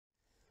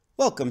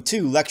Welcome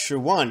to Lecture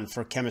 1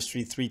 for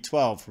Chemistry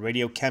 312,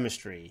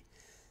 Radiochemistry.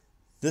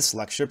 This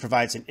lecture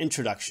provides an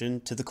introduction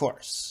to the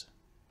course.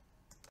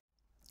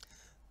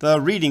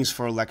 The readings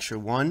for Lecture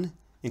 1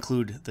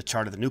 include the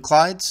chart of the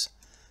nuclides.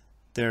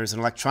 There's an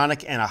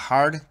electronic and a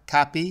hard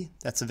copy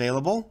that's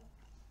available.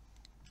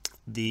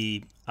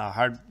 The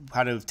how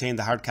to obtain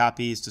the hard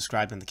copy is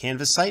described on the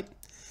Canvas site.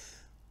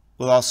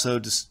 We'll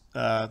also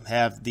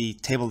have the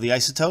table of the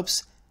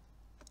isotopes,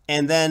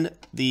 and then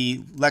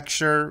the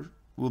lecture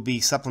will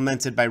be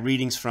supplemented by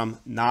readings from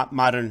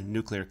Modern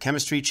Nuclear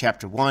Chemistry,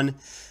 Chapter 1.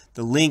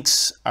 The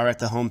links are at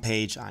the home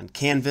page on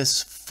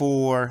Canvas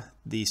for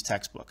these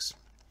textbooks.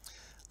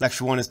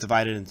 Lecture 1 is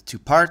divided into two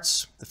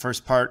parts. The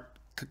first part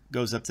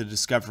goes up to the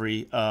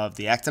discovery of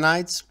the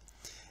actinides,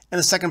 and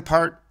the second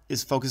part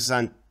focuses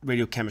on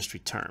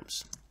radiochemistry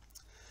terms.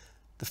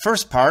 The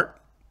first part,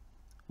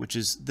 which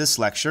is this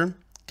lecture,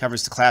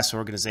 covers the class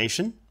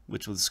organization,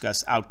 which will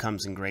discuss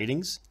outcomes and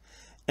gradings,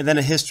 and then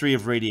a history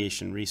of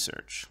radiation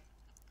research.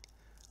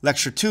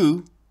 Lecture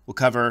 2 will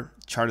cover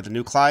chart of the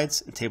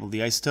nuclides and table of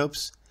the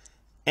isotopes,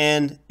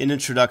 and an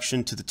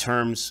introduction to the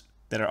terms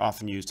that are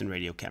often used in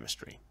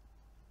radiochemistry.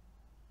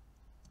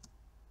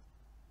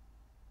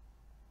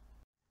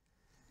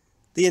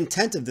 The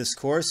intent of this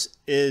course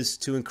is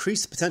to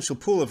increase the potential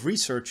pool of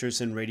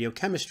researchers in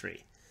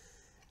radiochemistry.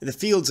 The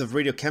fields of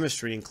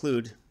radiochemistry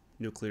include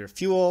nuclear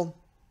fuel,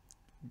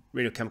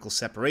 radiochemical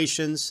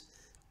separations,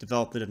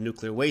 development of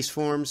nuclear waste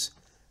forms,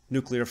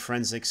 nuclear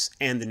forensics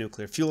and the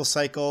nuclear fuel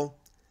cycle,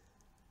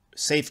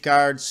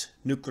 safeguards,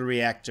 nuclear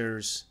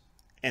reactors,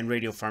 and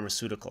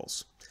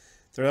radiopharmaceuticals.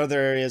 There are other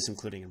areas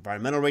including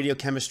environmental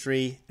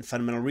radiochemistry and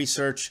fundamental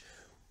research,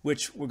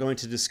 which we're going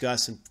to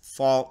discuss and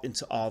fall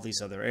into all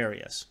these other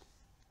areas.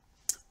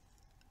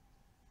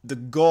 The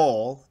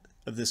goal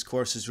of this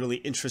course is really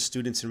interest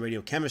students in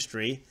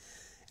radiochemistry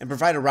and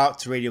provide a route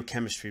to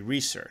radiochemistry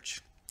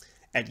research.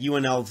 At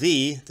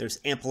UNLV,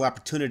 there's ample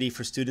opportunity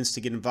for students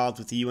to get involved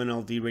with the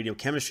UNLV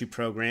radiochemistry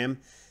program,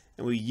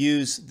 and we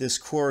use this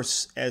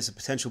course as a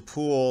potential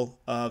pool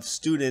of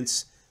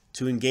students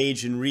to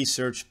engage in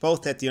research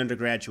both at the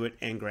undergraduate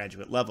and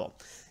graduate level.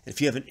 And if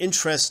you have an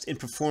interest in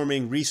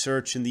performing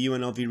research in the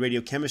UNLV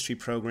radiochemistry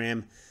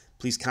program,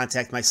 please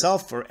contact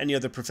myself or any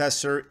other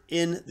professor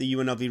in the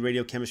UNLV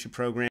radiochemistry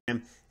program,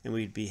 and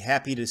we'd be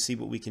happy to see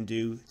what we can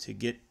do to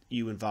get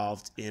you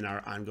involved in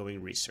our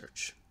ongoing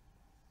research.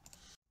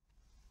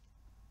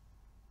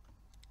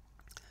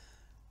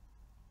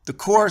 The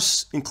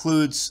course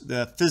includes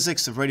the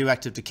physics of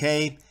radioactive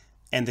decay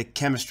and the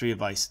chemistry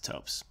of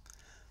isotopes.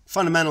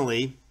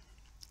 Fundamentally,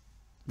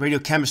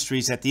 radiochemistry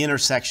is at the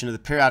intersection of the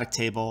periodic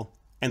table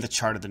and the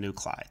chart of the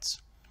nuclides.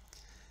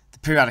 The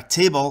periodic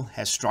table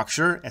has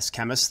structure, as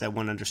chemists, that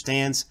one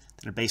understands,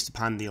 that are based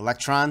upon the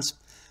electrons,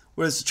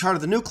 whereas the chart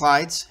of the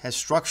nuclides has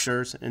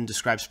structures and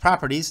describes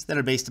properties that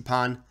are based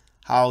upon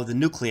how the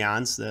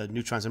nucleons, the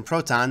neutrons and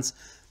protons,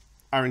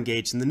 are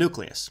engaged in the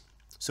nucleus.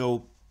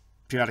 So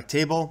periodic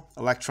table,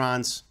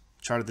 electrons,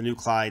 chart of the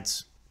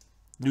nuclides,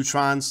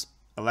 neutrons,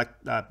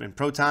 and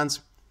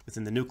protons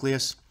within the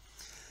nucleus.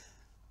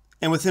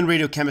 And within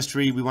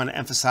radiochemistry, we want to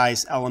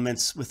emphasize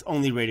elements with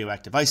only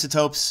radioactive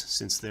isotopes,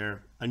 since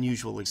they're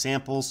unusual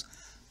examples.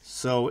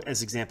 So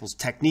as examples,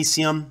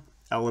 technetium,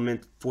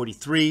 element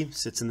 43,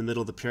 sits in the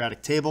middle of the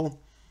periodic table.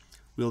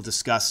 We'll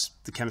discuss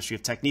the chemistry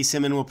of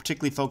technetium, and we'll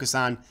particularly focus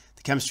on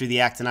the chemistry of the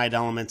actinide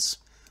elements,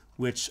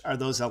 which are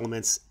those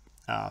elements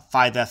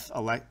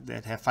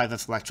that have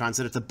 5f electrons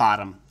that are at the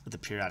bottom of the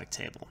periodic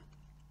table.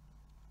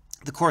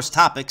 The course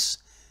topics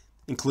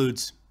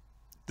includes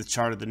the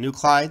chart of the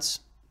nuclides,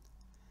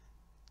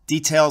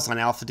 details on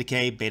alpha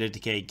decay, beta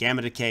decay,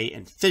 gamma decay,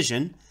 and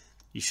fission.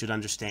 You should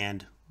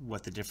understand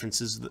what the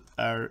differences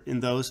are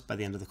in those by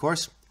the end of the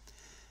course.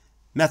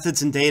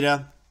 Methods and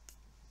data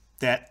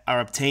that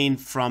are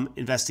obtained from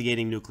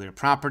investigating nuclear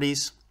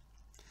properties.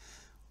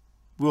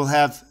 We'll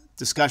have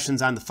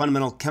discussions on the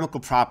fundamental chemical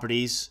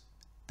properties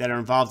that are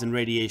involved in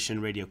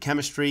radiation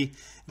radiochemistry,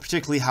 and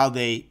particularly how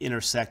they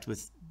intersect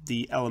with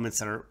the elements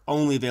that are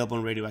only available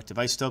in radioactive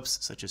isotopes,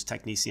 such as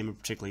technetium and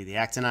particularly the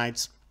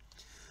actinides.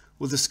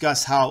 We'll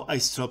discuss how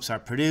isotopes are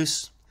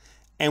produced,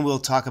 and we'll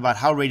talk about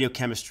how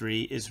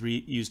radiochemistry is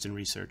used in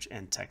research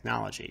and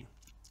technology.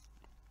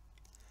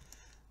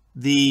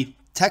 The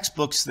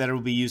textbooks that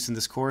will be used in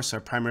this course are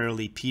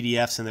primarily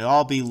PDFs, and they'll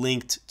all be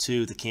linked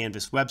to the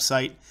Canvas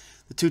website.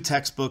 The two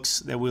textbooks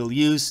that we'll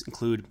use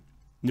include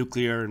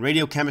Nuclear and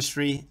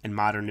Radiochemistry and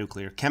Modern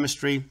Nuclear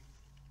Chemistry.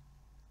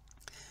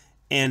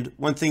 And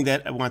one thing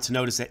that I want to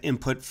note is that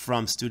input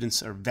from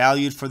students are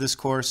valued for this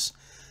course.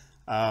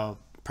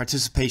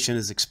 Participation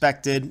is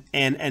expected,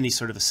 and any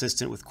sort of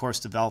assistant with course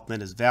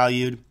development is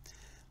valued.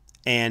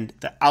 And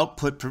the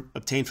output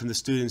obtained from the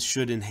students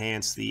should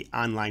enhance the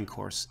online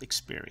course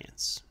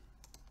experience.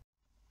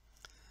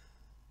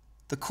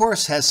 The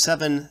course has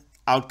 7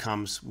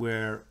 outcomes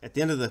where at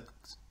the end of the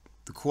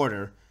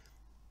quarter,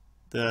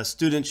 the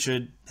student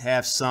should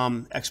have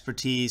some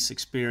expertise,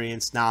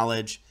 experience,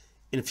 knowledge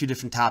in a few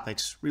different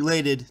topics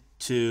related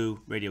to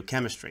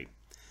radiochemistry.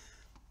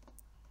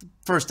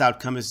 First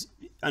outcome is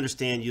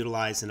understand,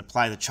 utilize, and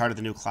apply the chart of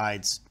the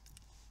nuclides,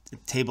 the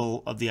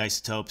table of the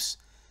isotopes,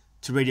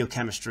 to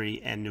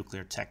radiochemistry and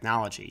nuclear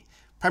technology.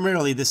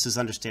 Primarily, this is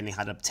understanding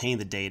how to obtain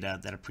the data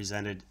that are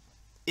presented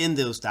in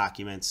those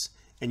documents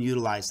and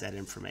utilize that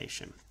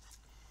information.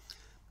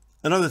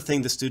 Another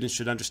thing the students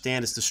should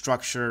understand is the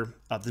structure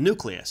of the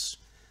nucleus.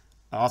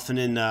 Often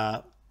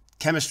in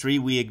chemistry,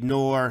 we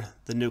ignore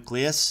the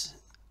nucleus,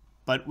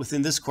 but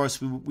within this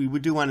course, we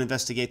do want to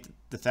investigate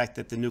the fact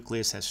that the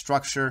nucleus has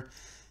structure.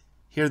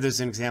 Here there's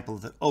an example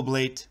of the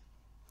oblate,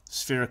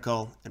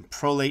 spherical, and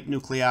prolate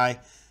nuclei,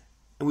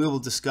 and we will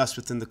discuss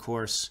within the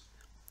course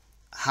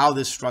how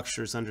this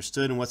structure is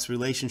understood and what's the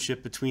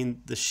relationship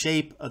between the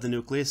shape of the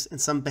nucleus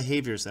and some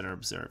behaviors that are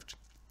observed.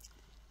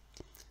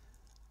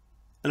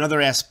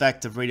 Another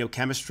aspect of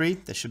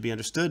radiochemistry that should be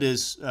understood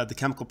is the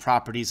chemical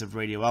properties of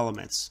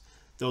radioelements.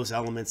 Those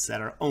elements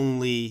that are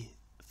only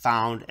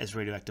found as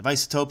radioactive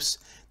isotopes.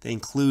 They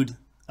include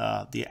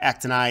the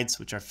actinides,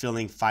 which are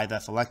filling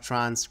 5f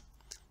electrons,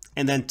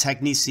 and then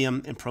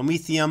technetium and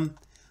promethium,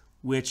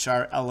 which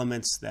are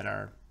elements that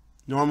are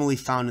normally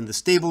found in the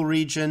stable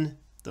region,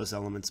 those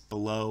elements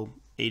below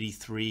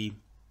 83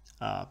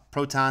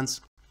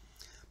 protons,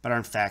 but are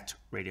in fact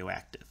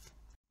radioactive.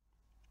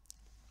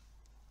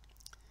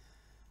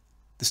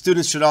 The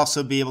students should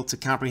also be able to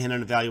comprehend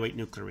and evaluate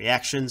nuclear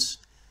reactions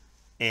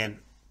and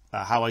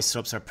how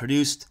isotopes are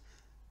produced.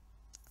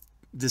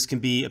 This can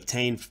be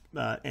obtained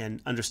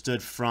and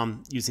understood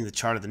from using the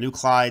chart of the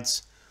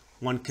nuclides.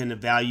 One can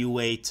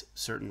evaluate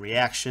certain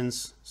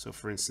reactions. So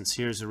for instance,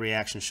 here's a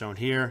reaction shown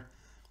here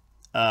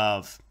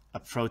of a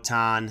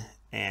proton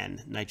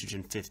and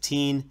nitrogen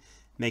 15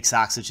 makes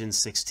oxygen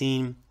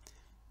 16.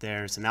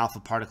 There's an alpha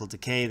particle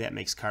decay that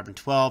makes carbon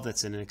 12.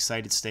 That's in an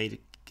excited state.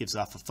 It gives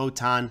off a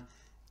photon.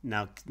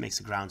 Now it makes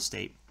a ground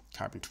state,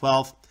 carbon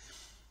 12.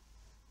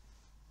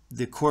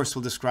 The course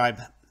will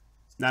describe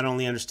not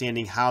only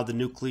understanding how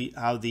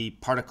the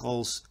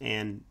particles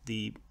and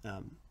the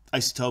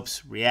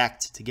isotopes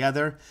react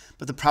together,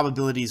 but the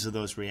probabilities of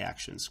those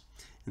reactions.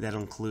 And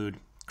that'll include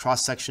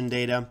cross-section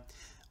data,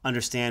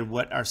 understand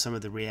what are some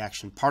of the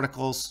reaction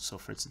particles. So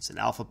for instance, an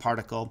alpha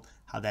particle,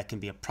 how that can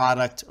be a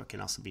product or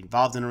can also be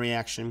involved in a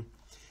reaction.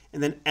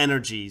 And then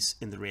energies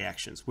in the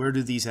reactions. Where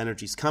do these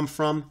energies come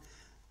from?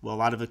 Well, a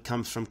lot of it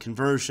comes from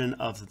conversion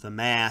of the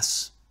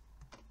mass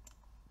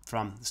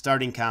from the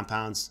starting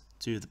compounds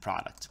to the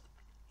product.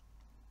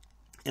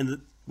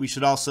 And we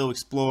should also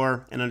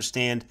explore and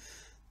understand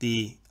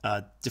the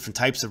different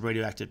types of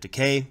radioactive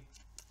decay.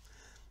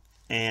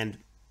 And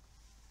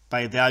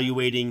by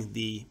evaluating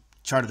the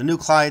chart of the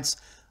nuclides,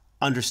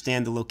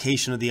 understand the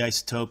location of the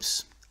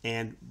isotopes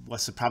and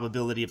what's the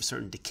probability of a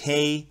certain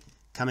decay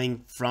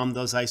coming from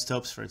those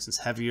isotopes. For instance,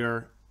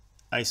 heavier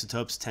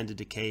isotopes tend to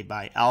decay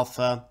by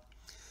alpha.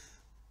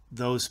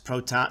 Those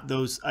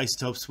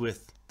isotopes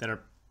that are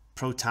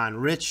proton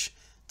rich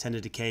tend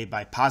to decay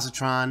by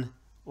positron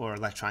or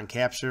electron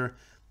capture.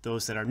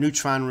 Those that are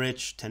neutron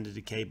rich tend to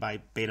decay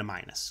by beta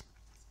minus.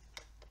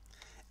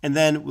 And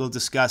then we'll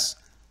discuss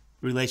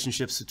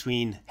relationships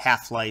between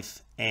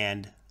half-life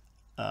and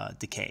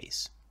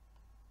decays.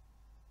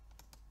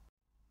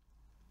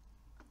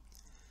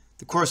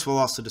 The course will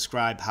also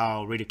describe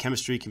how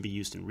radiochemistry can be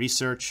used in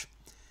research,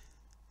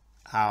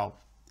 how,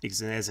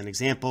 as an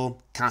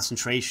example,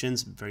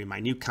 concentrations, very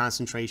minute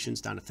concentrations,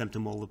 down to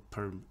femtomolar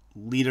per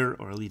liter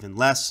or even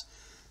less,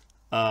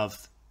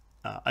 of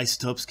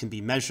isotopes can be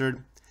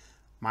measured.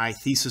 My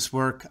thesis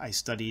work, I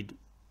studied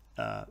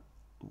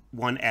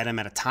one atom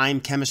at a time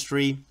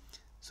chemistry,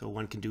 so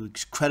one can do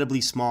incredibly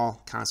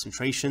small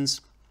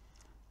concentrations,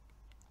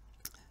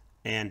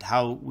 and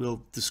how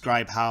we'll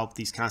describe how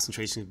these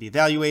concentrations can be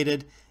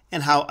evaluated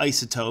and how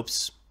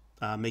isotopes,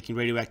 making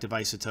radioactive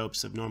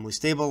isotopes of normally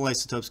stable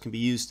isotopes, can be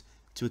used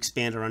to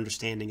expand our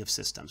understanding of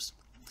systems.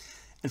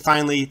 And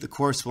finally, the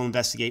course will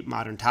investigate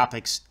modern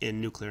topics in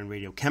nuclear and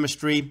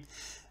radiochemistry.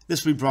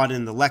 This will be brought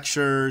in the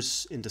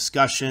lectures, in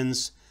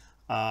discussions,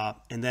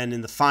 and then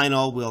in the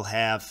final, we'll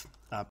have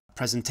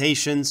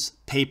presentations,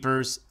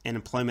 papers, and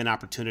employment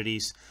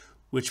opportunities,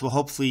 which will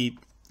hopefully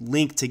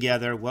link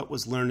together what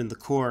was learned in the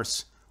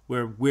course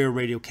where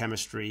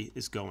radiochemistry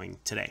is going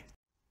today.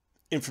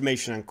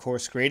 Information on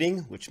course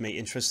grading, which may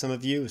interest some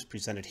of you, is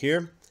presented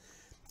here.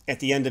 At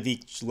the end of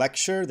each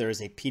lecture, there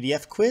is a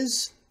PDF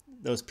quiz.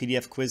 Those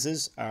PDF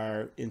quizzes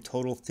are in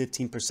total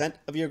 15%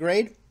 of your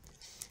grade.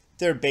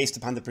 They're based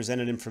upon the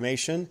presented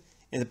information,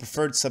 and the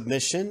preferred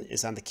submission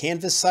is on the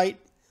Canvas site.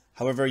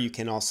 However, you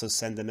can also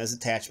send them as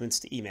attachments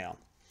to email.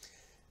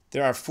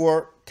 There are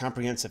 4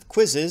 comprehensive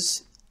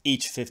quizzes,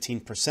 each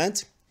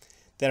 15%,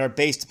 that are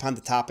based upon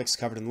the topics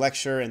covered in the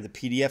lecture and the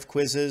PDF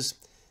quizzes.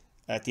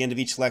 At the end of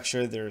each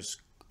lecture, there's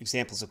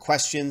examples of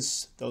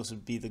questions. Those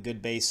would be the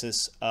good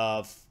basis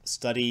of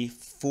study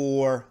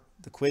for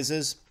the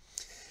quizzes.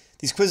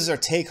 These quizzes are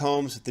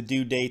take-homes with the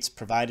due dates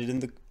provided in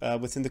the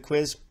within the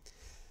quiz.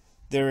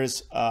 You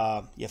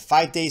have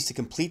 5 days to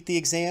complete the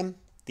exam.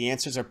 The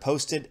answers are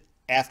posted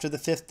after the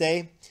 5th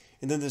day.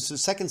 And then there's a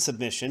second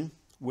submission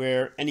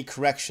where any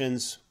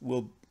corrections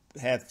will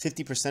have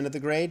 50% of the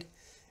grade.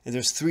 and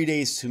there's 3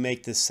 days to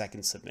make this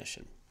second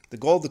submission. The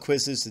goal of the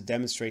quiz is to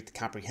demonstrate the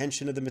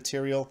comprehension of the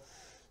material.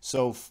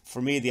 So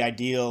for me, the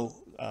ideal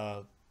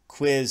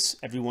quiz,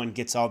 everyone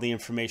gets all the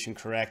information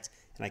correct,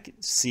 and I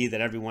can see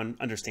that everyone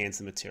understands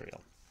the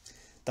material.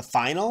 The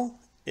final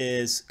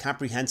is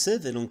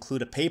comprehensive. It'll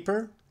include a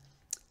paper,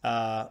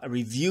 a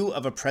review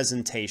of a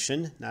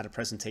presentation, not a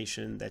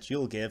presentation that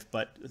you'll give,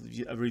 but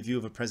a review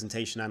of a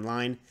presentation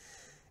online,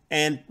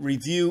 and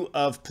review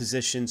of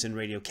positions in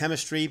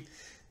radiochemistry.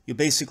 You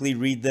basically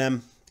read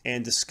them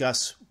and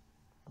discuss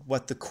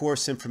what the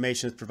course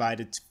information is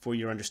provided for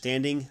your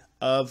understanding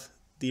of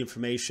the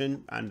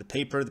information on the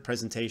paper, the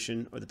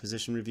presentation, or the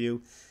position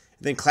review.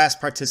 And then class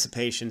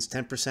participations,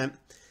 10%.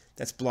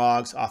 That's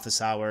blogs,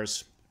 office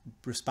hours.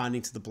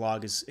 Responding to the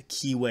blog is a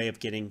key way of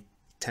getting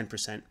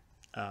 10%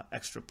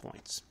 extra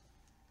points.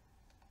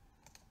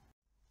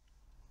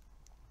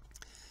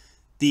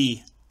 The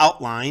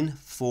outline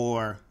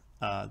for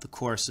the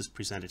course is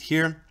presented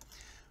here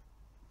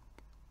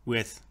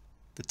with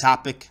the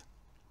topic,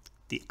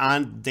 the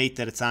date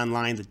that it's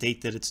online, the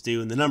date that it's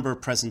due, and the number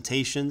of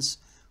presentations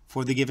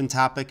for the given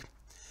topic.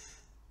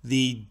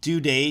 The due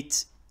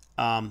date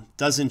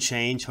doesn't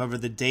change. However,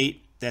 the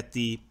date that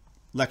the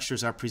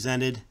lectures are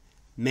presented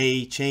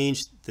may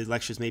change. The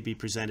lectures may be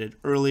presented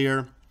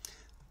earlier.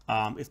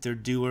 If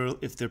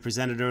they're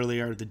presented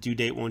earlier, the due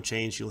date won't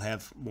change. You'll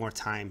have more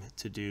time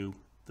to do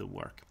the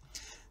work.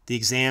 The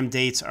exam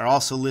dates are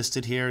also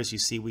listed here. As you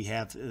see, we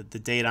have the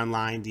date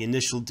online, the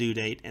initial due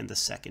date, and the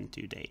second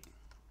due date.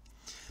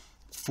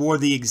 For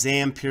the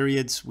exam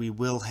periods, we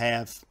will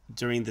have,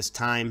 during this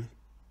time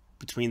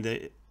between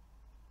the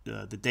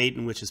date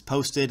in which is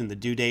posted and the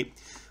due date,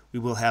 we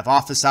will have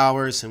office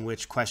hours in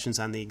which questions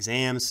on the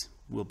exams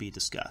will be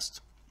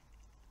discussed.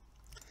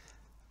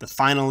 The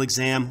final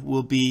exam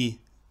will be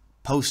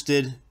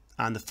posted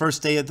on the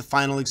first day of the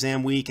final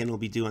exam week and will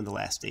be due on the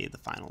last day of the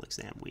final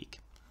exam week.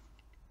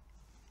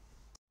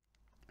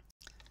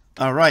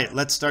 All right,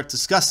 let's start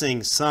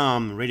discussing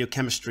some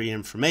radiochemistry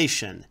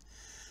information.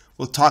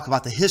 We'll talk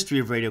about the history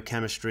of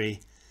radiochemistry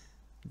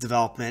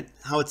development,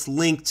 how it's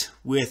linked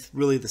with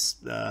really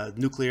the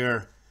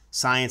nuclear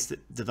science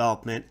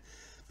development.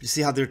 You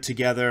see how they're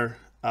together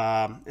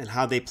and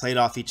how they played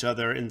off each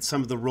other and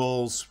some of the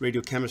roles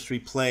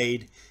radiochemistry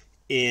played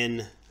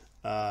in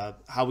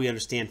how we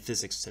understand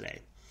physics today.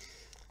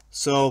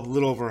 So a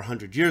little over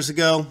 100 years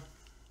ago,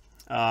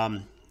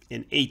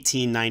 in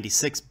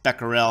 1896,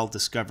 Becquerel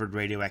discovered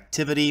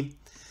radioactivity.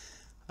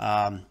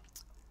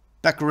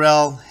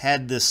 Becquerel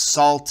had this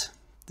salt,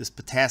 this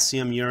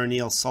potassium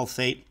uranyl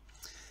sulfate,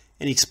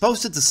 and he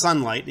exposed it to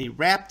sunlight, and he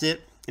wrapped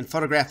it in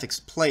photographic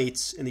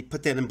plates, and he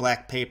put that in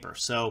black paper.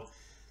 So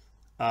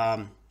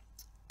the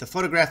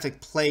photographic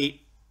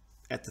plate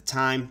at the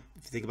time,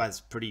 if you think about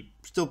it,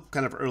 it's still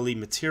kind of early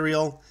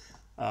material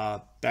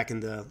back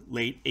in the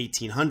late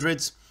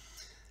 1800s.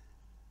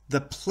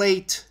 The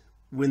plate,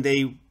 when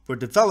they were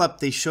developed,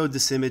 they showed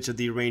this image of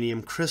the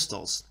uranium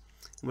crystals.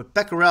 And what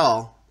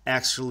Becquerel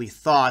actually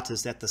thought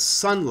is that the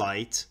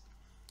sunlight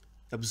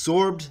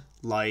absorbed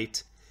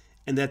light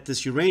and that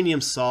this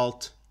uranium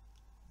salt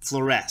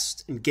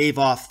fluoresced and gave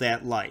off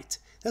that light.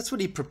 That's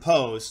what he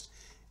proposed.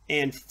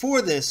 And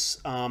for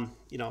this,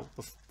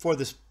 for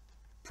this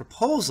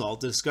proposal,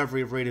 the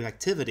discovery of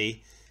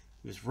radioactivity,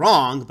 he was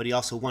wrong, but he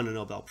also won a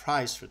Nobel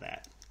Prize for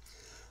that.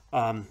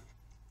 And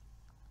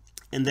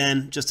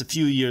then just a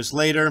few years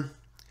later,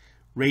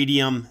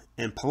 radium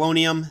and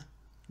polonium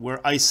were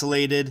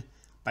isolated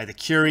by the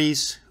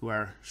Curies, who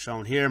are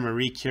shown here.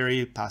 Marie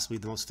Curie, possibly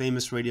the most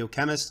famous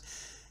radiochemist,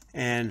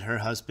 and her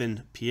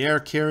husband Pierre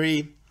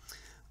Curie,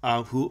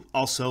 who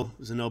also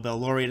was a Nobel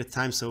laureate at the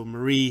time. So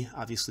Marie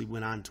obviously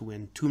went on to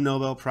win 2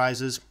 Nobel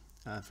Prizes,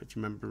 if you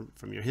remember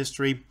from your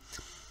history.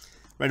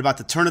 Right about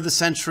the turn of the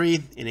century,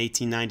 in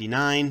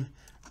 1899,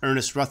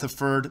 Ernest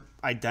Rutherford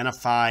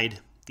identified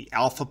the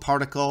alpha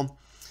particle.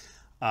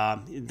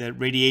 The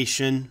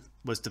radiation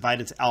was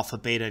divided into alpha,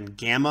 beta, and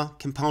gamma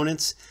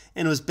components,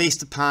 and it was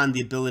based upon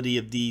the ability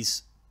of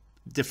these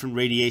different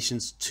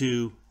radiations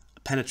to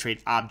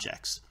penetrate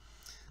objects.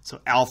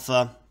 So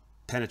alpha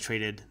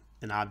penetrated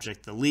an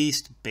object the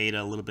least, beta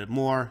a little bit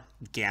more,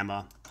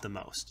 gamma the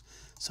most.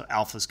 So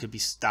alphas could be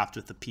stopped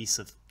with a piece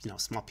of,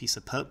 small piece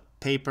of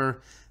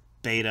paper,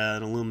 beta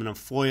an aluminum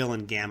foil,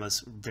 and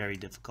gammas very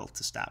difficult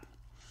to stop.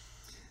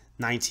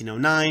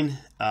 1909,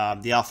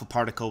 the alpha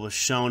particle was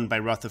shown by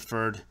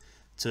Rutherford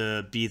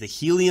to be the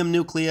helium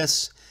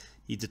nucleus.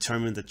 He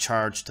determined the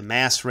charge to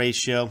mass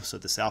ratio, so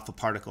this alpha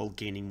particle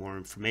gaining more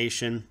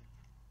information.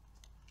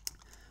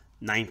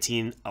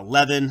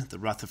 1911, the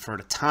Rutherford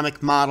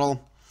atomic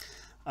model.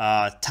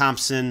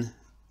 Thomson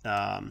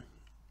had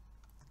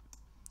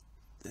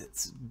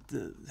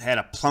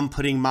a plum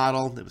pudding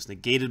model that was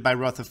negated by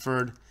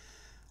Rutherford.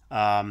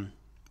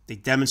 They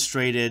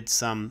demonstrated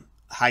some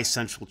high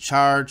central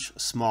charge, a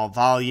small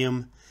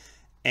volume,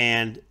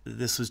 and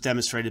this was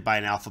demonstrated by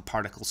an alpha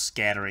particle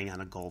scattering on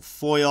a gold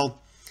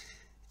foil.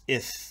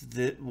 It's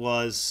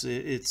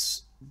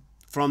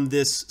from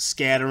this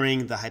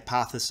scattering, the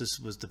hypothesis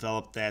was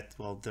developed that,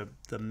 well,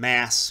 the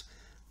mass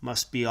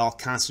must be all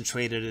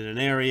concentrated in an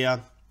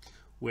area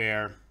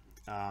where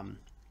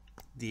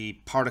the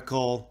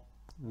particle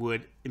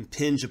would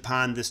impinge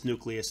upon this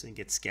nucleus and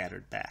get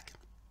scattered back.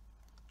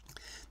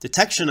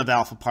 Detection of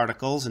alpha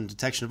particles and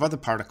detection of other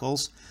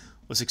particles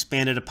was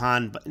expanded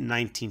upon in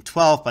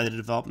 1912 by the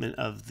development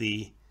of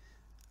the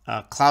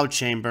cloud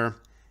chamber,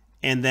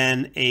 and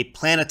then a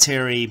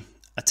planetary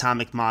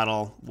atomic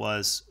model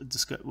was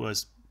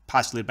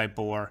postulated by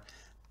Bohr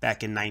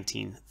back in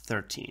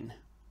 1913.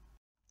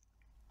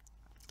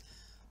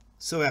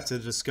 So after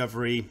the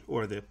discovery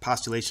or the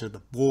postulation of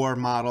the Bohr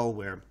model,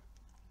 where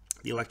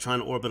the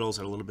electron orbitals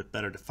are a little bit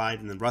better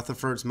defined than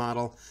Rutherford's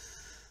model,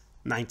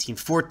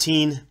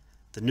 1914,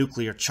 the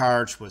nuclear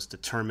charge was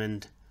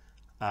determined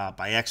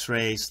by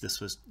X-rays.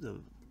 This was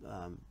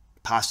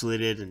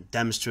postulated and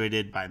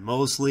demonstrated by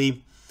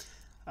Moseley,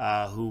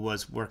 who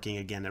was working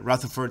again at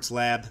Rutherford's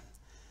lab.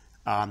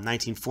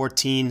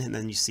 1914, and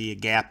then you see a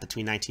gap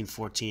between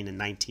 1914 and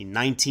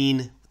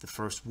 1919. The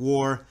first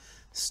war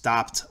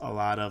stopped a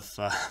lot of,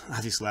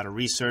 obviously a lot of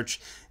research.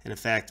 And in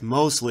fact,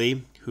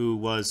 Moseley, who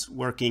was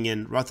working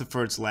in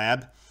Rutherford's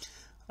lab,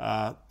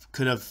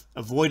 could have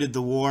avoided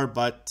the war,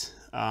 but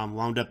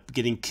wound up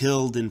getting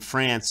killed in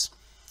France,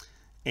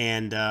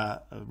 and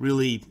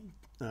really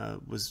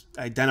was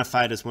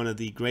identified as one of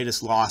the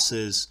greatest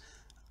losses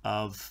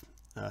of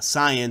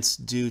science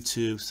due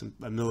to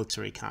a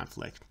military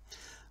conflict.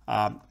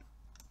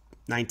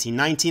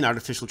 1919,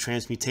 artificial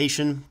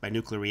transmutation by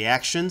nuclear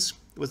reactions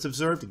was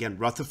observed. Again,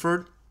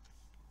 Rutherford.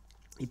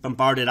 He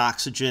bombarded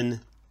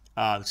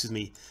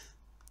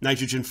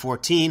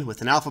nitrogen-14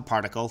 with an alpha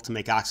particle to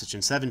make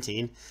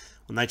oxygen-17.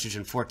 Well,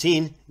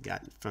 nitrogen-14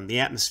 got from the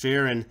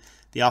atmosphere, and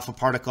the alpha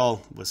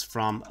particle was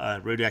from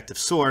a radioactive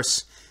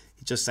source.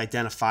 He just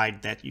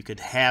identified that you could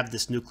have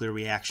this nuclear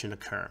reaction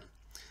occur.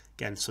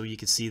 Again, so you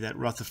can see that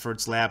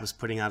Rutherford's lab was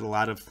putting out a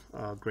lot of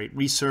great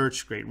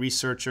research, great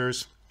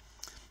researchers.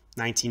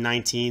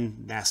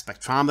 1919, mass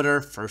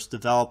spectrometer, first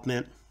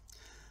development.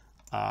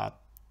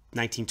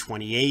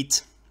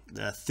 1928,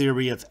 the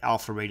theory of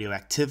alpha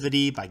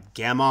radioactivity by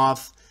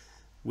Gamow,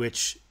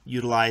 which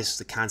utilized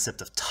the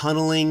concept of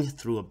tunneling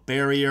through a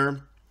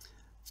barrier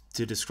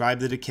to describe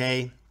the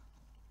decay.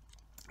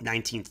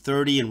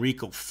 1930,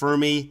 Enrico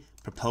Fermi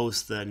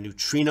proposed the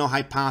neutrino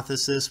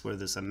hypothesis, where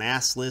there's a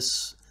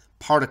massless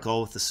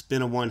particle with a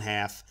spin of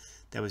 1/2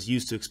 that was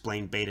used to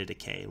explain beta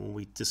decay. When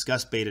we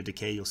discuss beta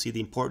decay, you'll see the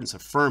importance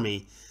of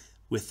Fermi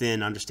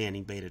within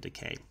understanding beta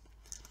decay.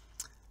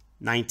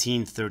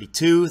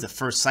 1932, the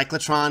first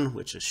cyclotron,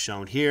 which is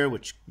shown here,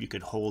 which you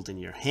could hold in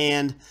your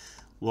hand,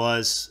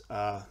 was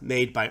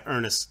made by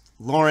Ernest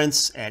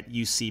Lawrence at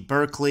UC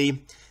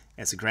Berkeley.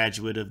 As a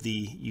graduate of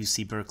the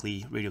UC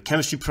Berkeley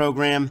radiochemistry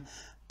program,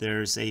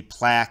 there's a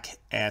plaque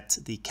at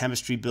the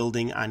chemistry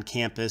building on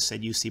campus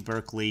at UC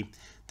Berkeley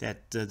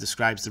that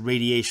describes the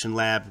radiation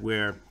lab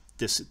where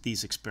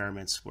these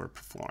experiments were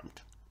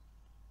performed.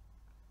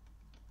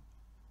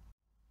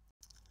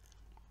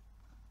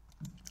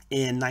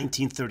 In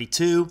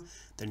 1932,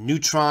 the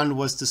neutron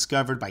was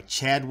discovered by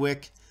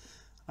Chadwick,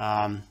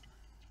 and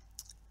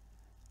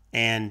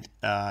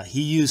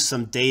he used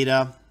some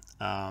data,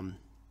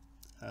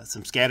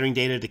 some scattering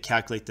data to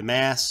calculate the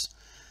mass.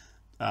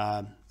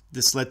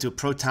 This led to a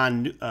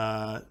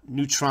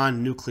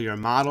proton-neutron nuclear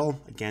model.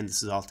 Again,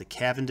 this is all at the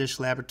Cavendish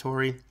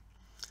Laboratory.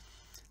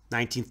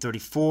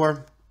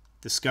 1934,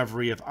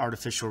 discovery of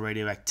artificial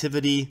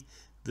radioactivity,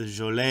 the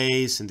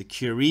Jolets and the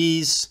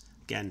Curies.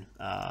 Again,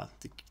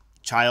 the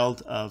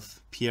child of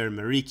Pierre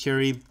Marie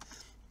Curie,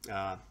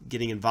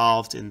 getting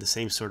involved in the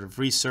same sort of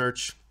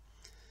research.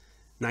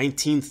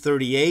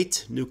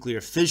 1938,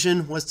 nuclear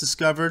fission was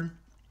discovered.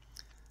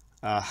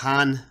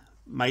 Hahn,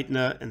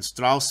 Meitner, and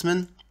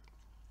Strassmann.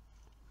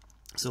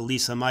 So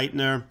Lisa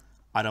Meitner,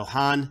 Otto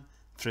Hahn,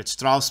 Fritz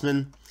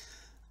Strassmann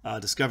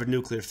discovered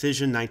nuclear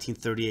fission,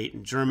 1938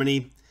 in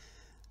Germany.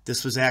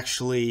 This was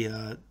actually,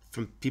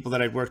 from people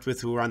that I'd worked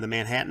with who were on the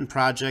Manhattan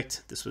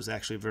Project, this was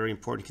actually a very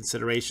important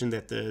consideration,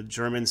 that the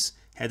Germans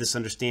had this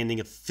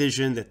understanding of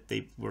fission, that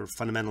they were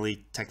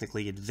fundamentally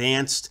technically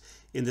advanced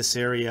in this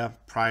area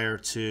prior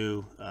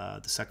to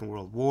the Second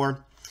World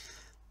War.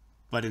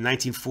 But in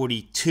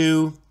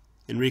 1942,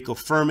 Enrico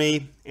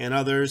Fermi and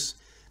others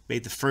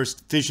made the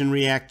first fission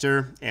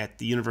reactor at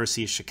the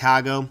University of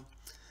Chicago.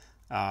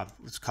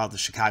 It's called the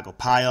Chicago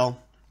Pile.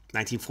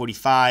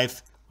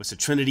 1945 was a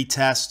Trinity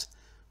test,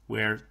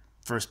 where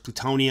first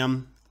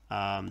plutonium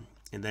and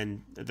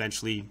then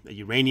eventually a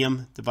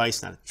uranium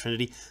device, not a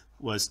Trinity,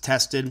 was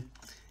tested.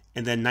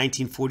 And then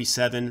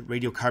 1947,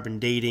 radiocarbon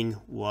dating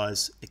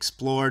was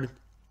explored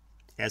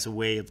as a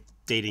way of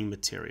dating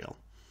material.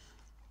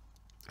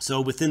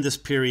 So within this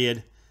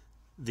period,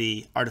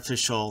 the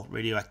artificial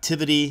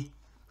radioactivity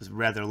was a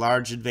rather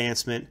large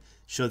advancement,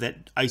 showed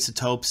that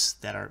isotopes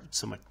that are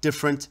somewhat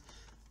different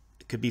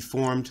could be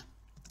formed.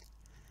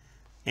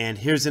 And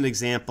here's an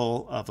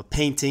example of a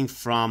painting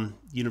from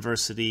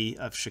University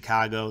of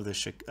Chicago,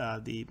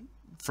 the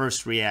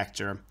first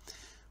reactor,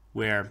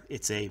 where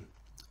it's a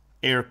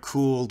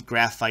air-cooled,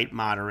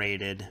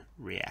 graphite-moderated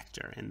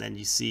reactor. And then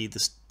you see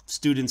this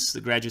students,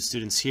 the graduate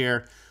students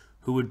here,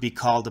 who would be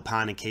called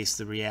upon in case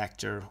the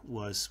reactor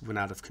went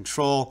out of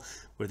control,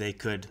 where they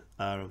could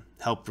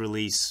help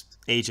release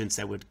agents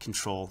that would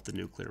control the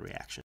nuclear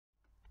reaction.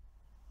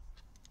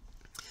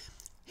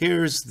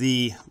 Here's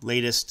the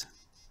latest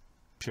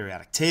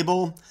periodic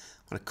table.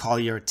 I want to call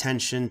your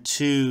attention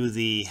to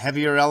the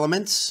heavier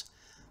elements.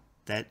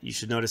 That you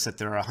should notice that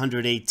there are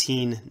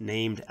 118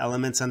 named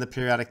elements on the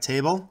periodic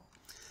table.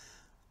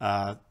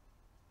 Some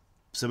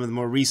of the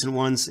more recent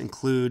ones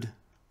include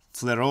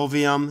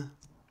flerovium,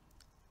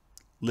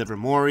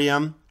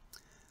 livermorium,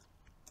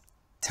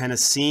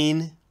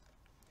 tennessine,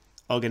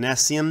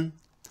 oganesson.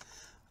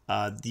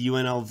 The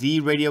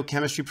UNLV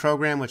radiochemistry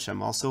program, which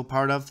I'm also a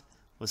part of,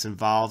 was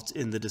involved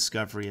in the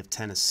discovery of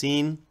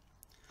tennessine.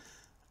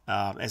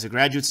 As a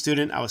graduate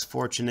student, I was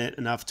fortunate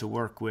enough to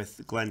work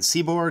with Glenn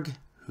Seaborg,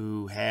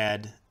 who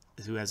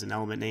has an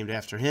element named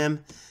after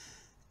him.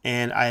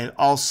 And I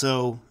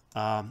also,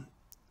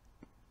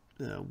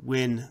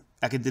 when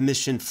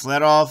academician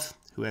Flerov,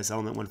 who has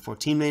element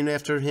 114 named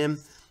after him,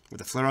 with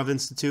the Flerov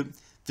Institute,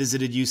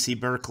 visited UC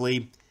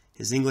Berkeley.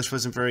 His English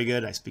wasn't very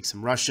good. I speak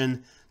some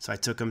Russian, so I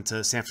took him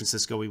to San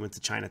Francisco. We went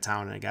to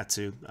Chinatown, and I got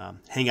to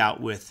hang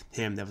out with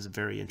him. That was a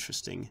very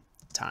interesting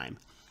time.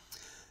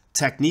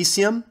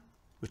 Technetium,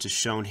 which is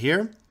shown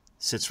here,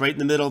 sits right in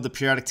the middle of the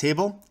periodic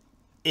table,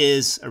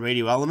 is a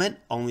radioelement,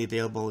 only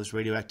available as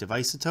radioactive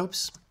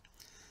isotopes.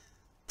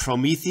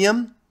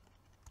 Promethium,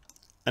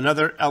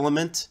 another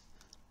element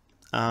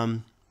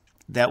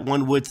that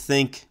one would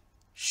think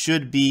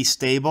should be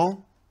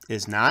stable,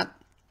 is not.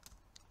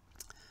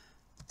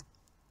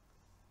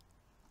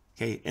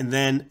 Okay, and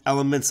then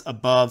elements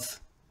above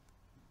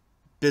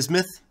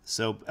bismuth,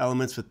 so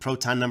elements with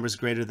proton numbers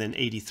greater than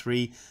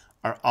 83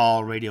 are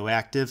all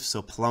radioactive,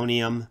 so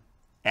polonium,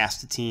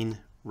 astatine,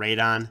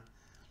 radon.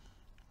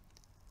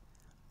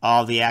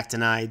 All the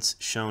actinides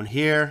shown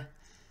here,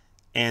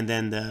 and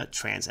then the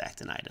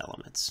transactinide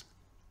elements.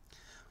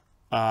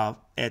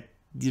 At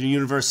the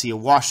University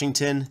of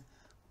Washington,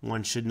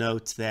 one should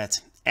note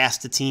that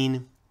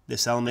astatine,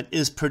 this element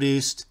is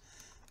produced.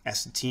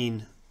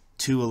 Astatine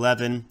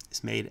 211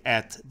 is made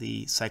at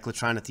the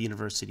cyclotron at the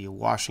University of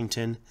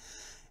Washington,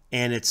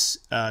 and it's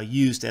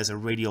used as a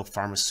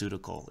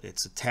radiopharmaceutical.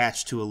 It's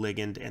attached to a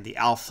ligand, and the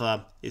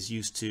alpha is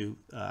used to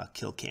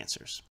kill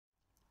cancers.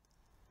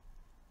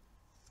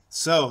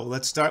 So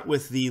let's start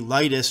with the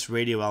lightest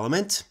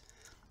radioelement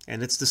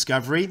and its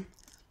discovery.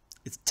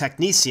 It's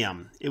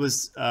technetium. It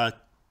was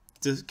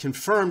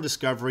confirmed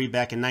discovery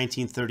back in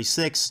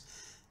 1936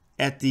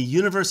 at the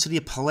University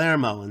of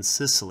Palermo in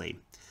Sicily.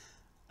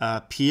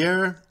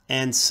 Pierre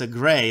and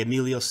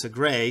Emilio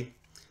Segre,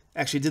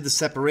 actually did the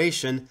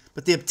separation,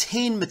 but they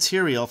obtained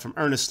material from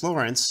Ernest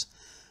Lawrence,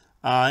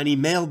 and he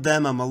mailed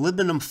them a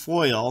molybdenum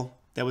foil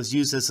that was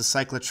used as a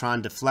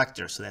cyclotron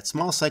deflector. So that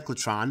small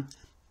cyclotron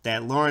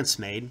that Lawrence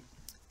made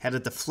had a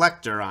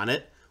deflector on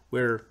it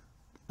where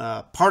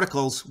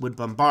particles would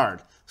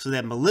bombard. So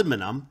that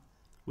molybdenum,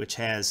 which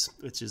is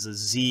a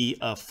Z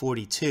of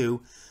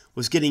 42,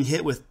 was getting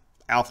hit with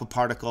alpha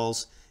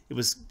particles.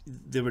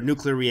 There were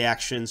nuclear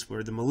reactions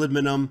where the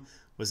molybdenum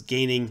was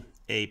gaining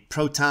a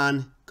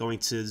proton going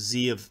to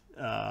Z of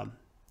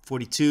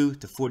 42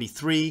 to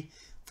 43,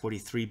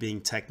 43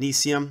 being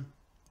technetium.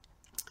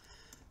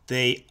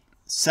 They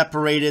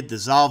separated,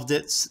 dissolved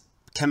it,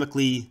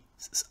 chemically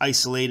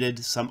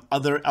isolated some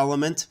other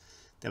element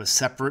that was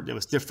separate, that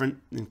was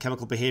different in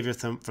chemical behavior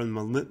from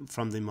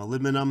the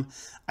molybdenum,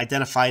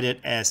 identified it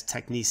as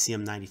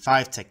technetium-95,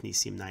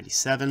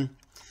 technetium-97,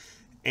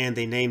 and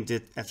they named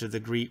it after the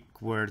Greek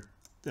word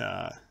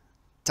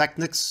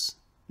technics,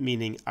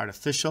 meaning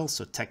artificial,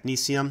 so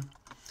technetium.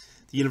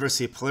 The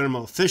University of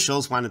Palermo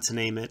officials wanted to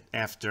name it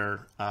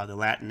after the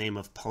Latin name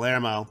of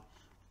Palermo.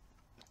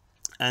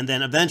 And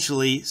then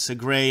eventually,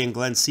 Segre and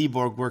Glenn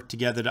Seaborg worked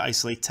together to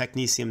isolate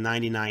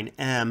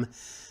technetium-99M.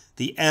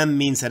 The M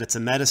means that it's a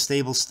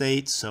metastable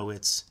state, so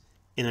it's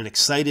in an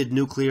excited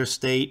nuclear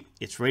state.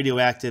 It's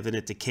radioactive, and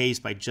it decays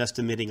by just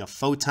emitting a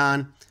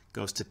photon.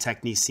 Goes to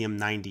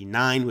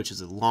technetium-99, which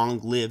is a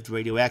long-lived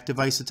radioactive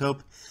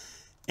isotope.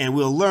 And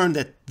we'll learn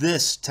that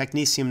this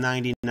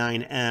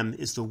technetium-99M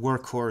is the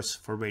workhorse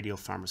for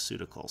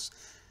radiopharmaceuticals.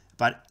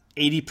 About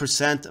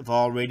 80% of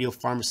all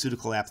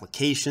radiopharmaceutical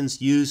applications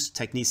use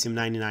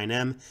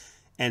technetium-99M,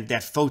 and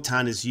that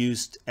photon is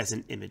used as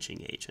an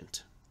imaging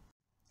agent.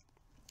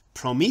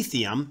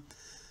 Promethium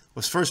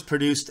was first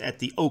produced at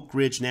the Oak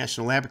Ridge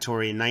National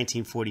Laboratory in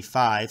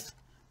 1945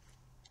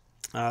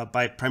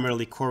 by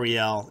primarily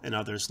Coriell and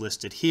others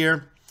listed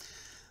here.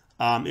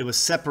 It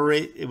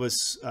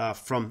was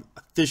from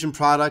a fission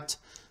product.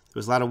 There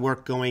was a lot of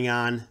work going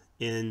on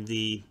in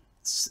the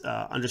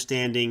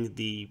understanding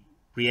the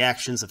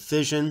reactions of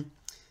fission,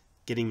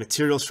 getting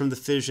materials from the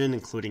fission,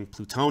 including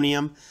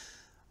plutonium,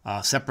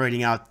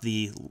 separating out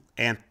the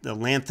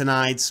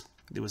lanthanides.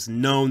 It was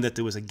known that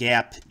there was a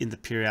gap in the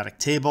periodic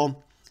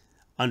table.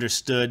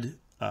 Understood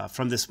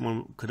from this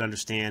one could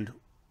understand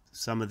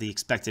some of the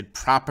expected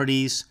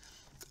properties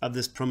of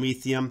this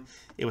promethium.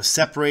 It was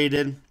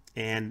separated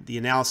and the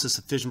analysis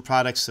of fission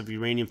products of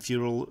uranium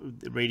fuel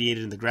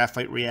irradiated in the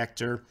graphite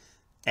reactor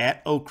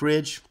at Oak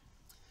Ridge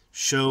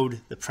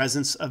showed the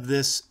presence of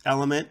this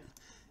element.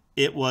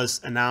 It was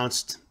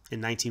announced in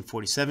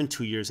 1947,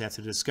 2 years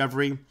after the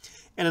discovery,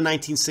 and in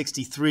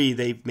 1963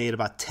 they made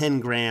about 10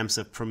 grams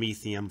of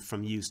promethium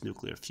from used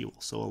nuclear fuel,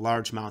 so a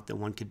large amount that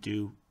one could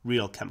do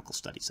real chemical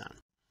studies on.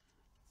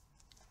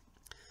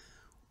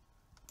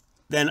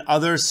 Then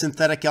other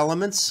synthetic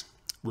elements,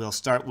 we'll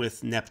start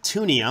with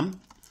neptunium.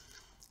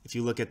 If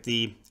you look at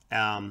the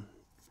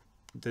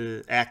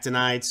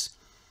actinides,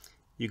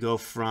 you go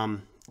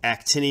from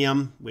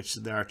actinium, which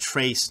there are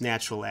trace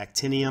natural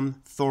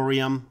actinium,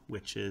 thorium,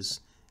 which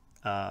is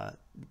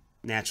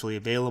naturally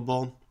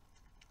available,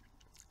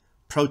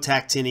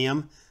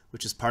 protactinium,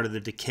 which is part of the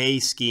decay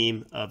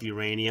scheme of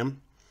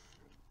uranium,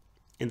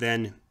 and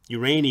then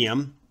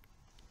uranium,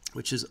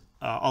 which is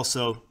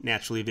also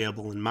naturally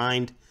available in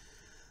mined.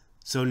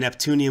 So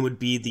neptunium would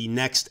be the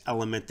next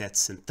element that's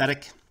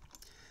synthetic,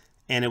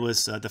 and it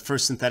was the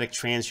first synthetic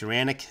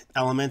transuranic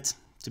element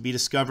to be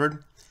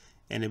discovered,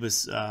 and it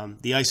was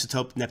the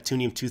isotope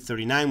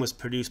neptunium-239 was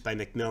produced by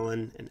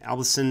McMillan and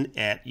Albertson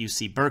at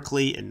UC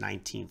Berkeley in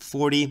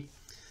 1940.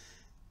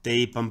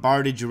 They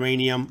bombarded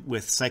uranium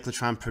with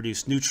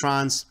cyclotron-produced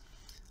neutrons.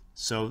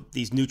 So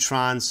these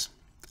neutrons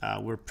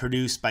were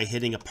produced by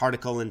hitting a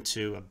particle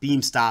into a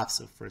beam stop.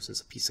 So for instance,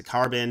 a piece of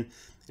carbon,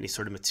 any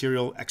sort of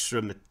material,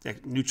 extra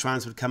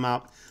neutrons would come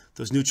out.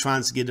 Those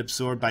neutrons get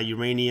absorbed by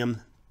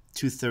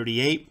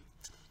uranium-238.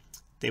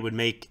 They would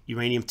make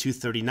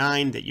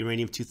uranium-239. That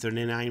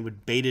uranium-239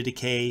 would beta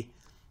decay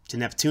to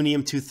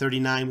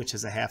neptunium-239, which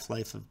has a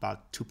half-life of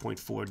about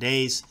 2.4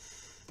 days.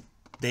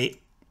 They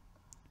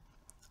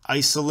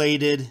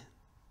isolated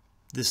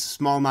this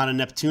small amount of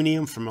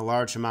neptunium from a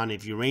large amount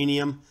of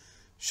uranium,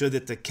 showed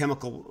that the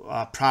chemical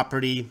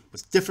property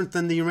was different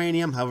than the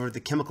uranium. However, the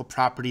chemical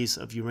properties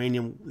of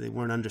uranium, they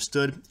weren't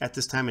understood at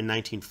this time in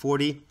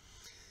 1940.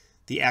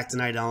 The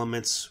actinide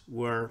elements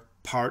were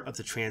part of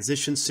the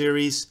transition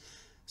series.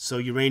 So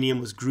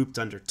uranium was grouped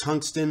under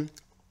tungsten.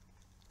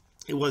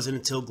 It wasn't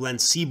until Glenn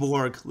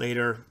Seaborg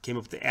later came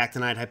up with the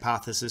actinide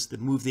hypothesis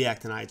that moved the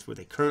actinides where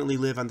they currently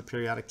live on the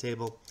periodic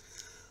table.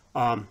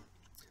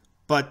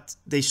 But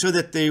they showed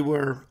that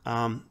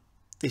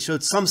they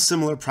showed some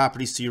similar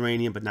properties to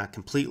uranium, but not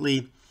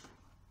completely.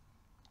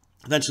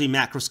 Eventually,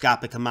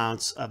 macroscopic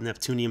amounts of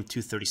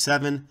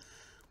neptunium-237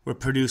 were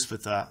produced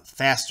with a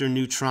faster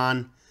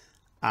neutron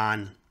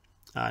on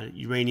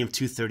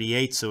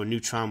uranium-238. So a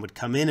neutron would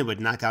come in, it would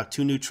knock out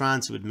 2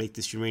 neutrons, it would make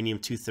this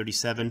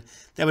uranium-237.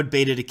 That would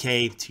beta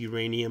decay to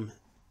uranium,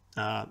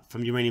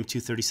 from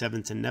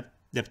uranium-237 to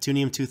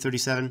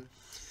neptunium-237.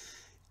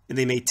 And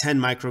they made 10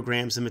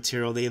 micrograms of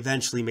material. They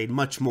eventually made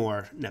much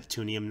more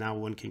neptunium. Now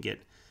one can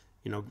get,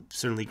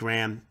 certainly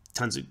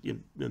tons of,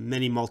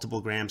 many multiple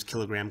grams,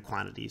 kilogram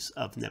quantities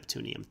of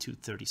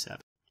neptunium-237.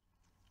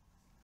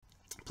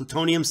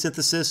 Plutonium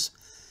synthesis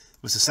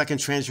was the second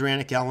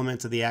transuranic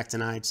element of the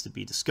actinides to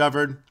be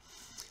discovered.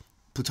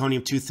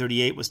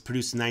 Plutonium-238 was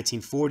produced in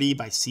 1940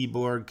 by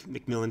Seaborg,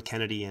 McMillan,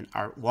 Kennedy, and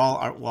Art Wall.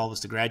 Art Wall was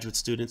the graduate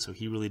student, so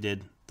he really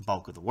did the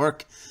bulk of the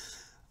work.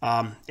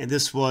 And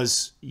this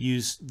was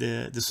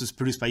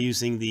produced by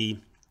using the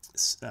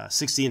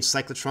 60-inch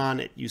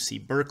cyclotron at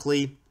UC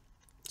Berkeley.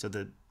 So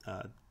the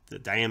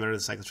diameter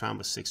of the cyclotron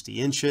was 60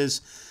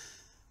 inches.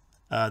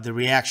 The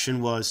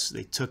reaction was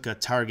they took a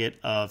target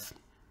of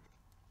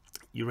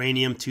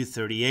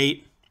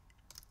uranium-238,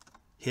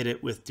 hit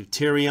it with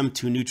deuterium.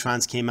 2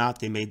 neutrons came out.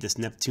 They made this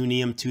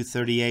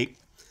neptunium-238.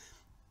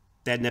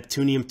 That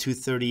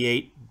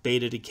neptunium-238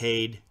 beta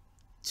decayed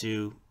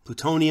to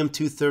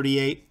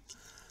plutonium-238.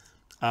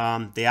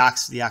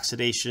 The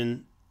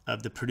oxidation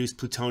of the produced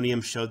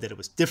plutonium showed that it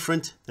was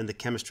different than the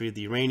chemistry of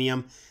the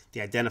uranium.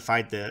 They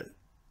identified the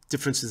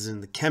differences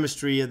in the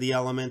chemistry of the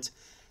element.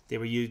 They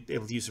were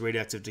able to use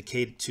radioactive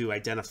decay to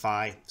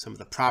identify some of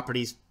the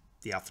properties,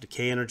 the alpha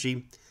decay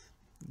energy,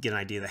 get an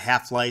idea of the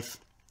half-life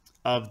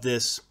of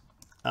this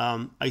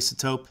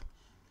isotope.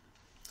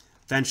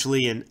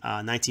 Eventually, in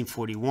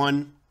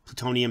 1941,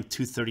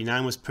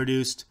 plutonium-239 was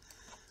produced,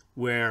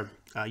 where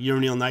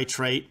uranyl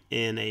nitrate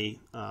in a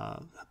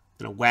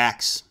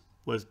wax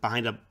was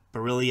behind a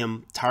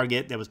beryllium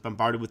target that was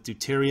bombarded with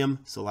deuterium,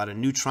 so a lot of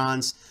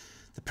neutrons.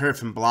 The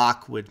paraffin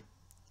block would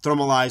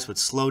thermalize, would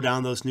slow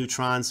down those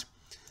neutrons.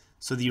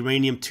 So the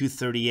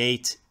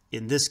uranium-238,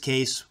 in this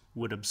case,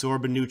 would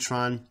absorb a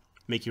neutron,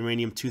 make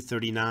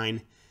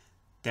uranium-239.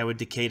 That would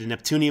decay to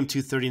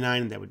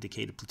neptunium-239, and that would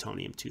decay to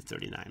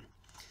plutonium-239.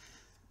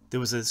 There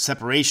was a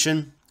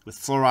separation with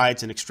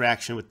fluorides and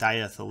extraction with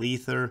diethyl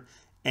ether,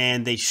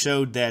 and they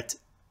showed that,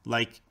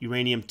 like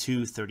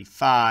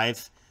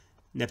uranium-235,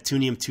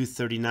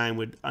 neptunium-239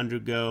 would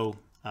undergo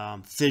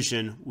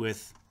fission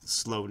with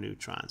slow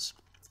neutrons.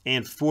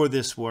 And for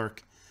this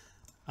work,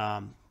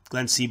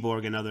 Glenn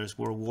Seaborg and others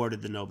were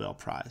awarded the Nobel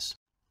Prize.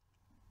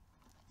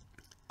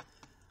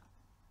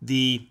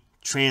 The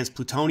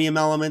transplutonium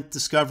element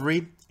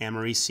discovery,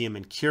 americium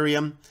and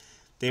curium,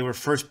 they were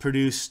first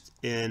produced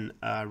in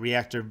a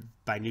reactor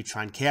by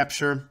neutron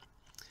capture.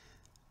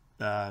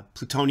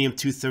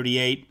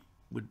 plutonium-238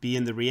 would be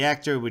in the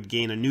reactor, would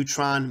gain a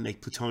neutron,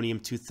 make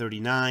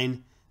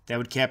plutonium-239. That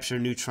would capture a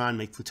neutron,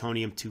 make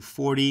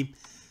plutonium-240.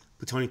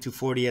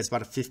 Plutonium-240 has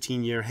about a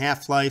 15-year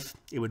half-life.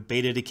 It would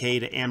beta decay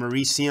to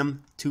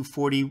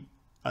americium-240,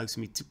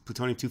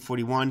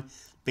 plutonium-241,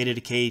 beta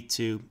decay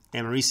to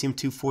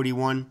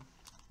americium-241.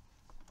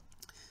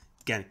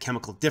 Again,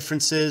 chemical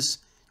differences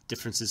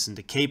in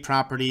decay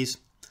properties.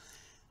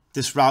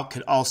 This route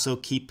could also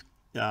keep,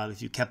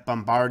 if you kept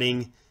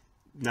bombarding,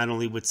 not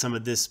only would some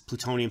of this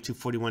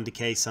plutonium-241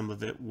 decay, some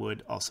of it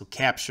would also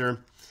capture.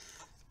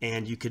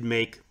 And you could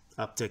make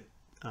up to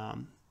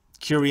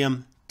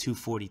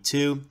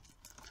curium-242.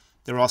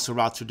 There are also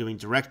routes for doing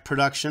direct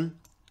production.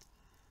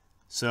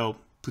 So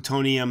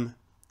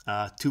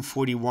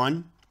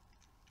plutonium-241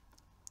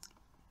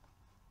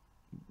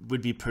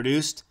 would be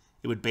produced.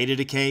 It would beta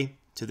decay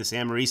to this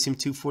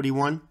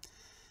americium-241.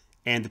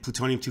 And the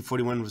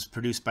plutonium-241 was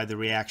produced by the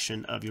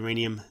reaction of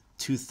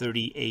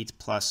uranium-238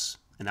 plus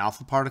an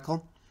alpha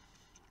particle.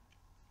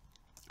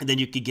 And then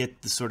you could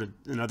get the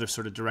another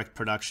sort of direct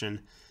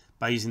production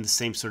by using the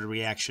same sort of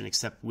reaction,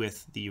 except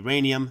with the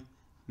uranium,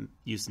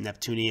 use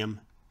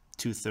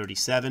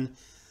neptunium-237.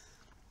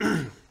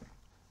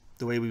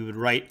 The way we would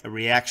write a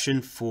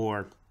reaction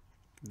for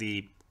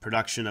the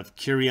production of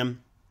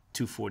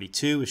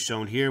curium-242 is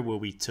shown here, where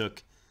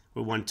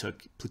one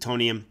took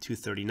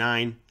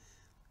plutonium-239,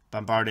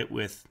 bombard it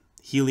with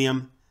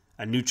helium,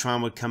 a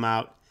neutron would come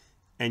out,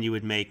 and you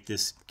would make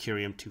this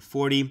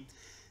curium-240.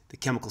 The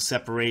chemical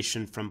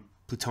separation from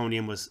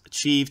plutonium was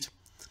achieved,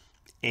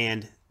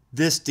 and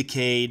this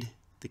decayed,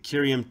 the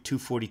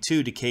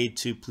curium-242 decayed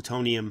to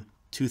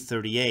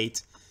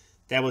plutonium-238.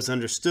 That was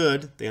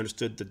understood. They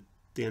understood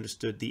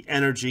the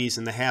energies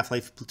and the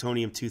half-life of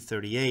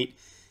plutonium-238.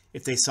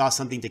 If they saw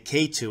something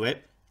decay to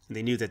it, and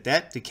they knew that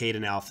that decayed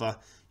in alpha,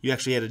 you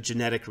actually had a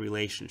genetic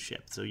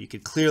relationship. So you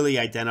could clearly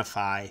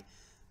identify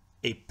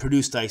a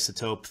produced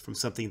isotope from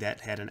something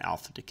that had an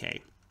alpha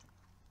decay.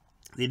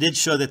 They did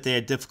show that they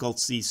had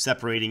difficulty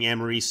separating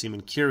americium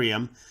and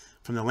curium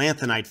from the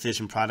lanthanide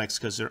fission products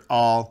because they're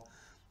all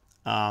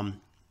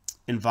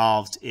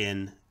involved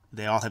in,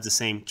 they all have the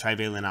same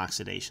trivalent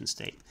oxidation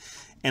state.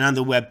 And on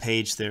the web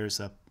page, there's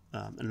an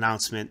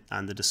announcement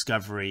on the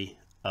discovery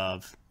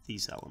of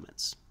these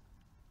elements.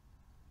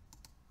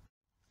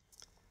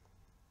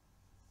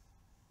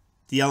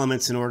 The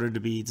elements in order to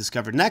be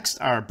discovered next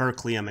are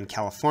berkelium and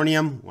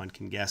californium. One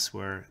can guess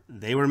where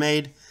they were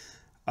made.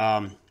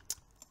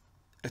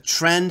 A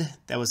trend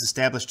that was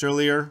established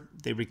earlier,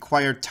 they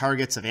required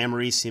targets of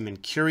americium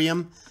and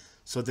curium.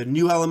 So the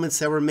new elements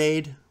that were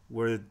made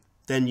were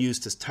then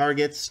used as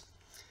targets.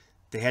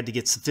 They had to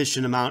get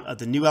sufficient amount of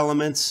the new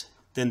elements.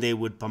 Then they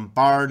would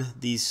bombard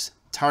these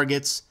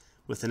targets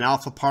with an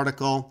alpha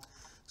particle.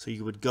 So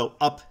you would go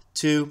up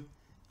to,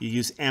 you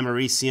use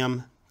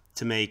americium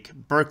to make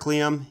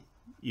berkelium.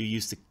 You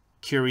use the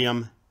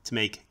curium to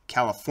make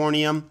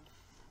californium.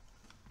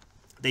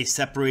 They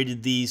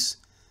separated these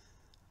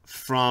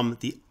from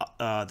the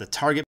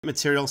target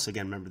material. So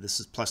again, remember,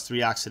 this is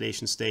 +3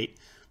 oxidation state.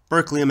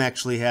 Berkelium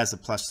actually has a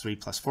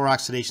 +3/+4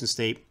 oxidation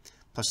state,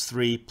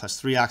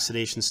 +3/+3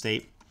 oxidation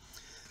state.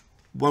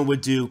 One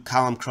would do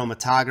column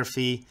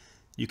chromatography.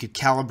 You could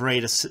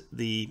calibrate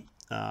the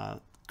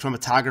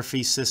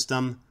chromatography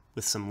system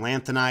with some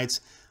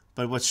lanthanides.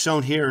 But what's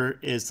shown here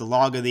is the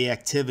log of the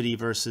activity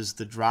versus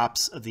the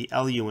drops of the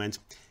eluent.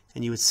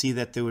 And you would see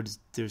that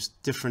there's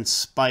different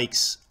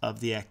spikes of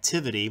the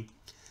activity.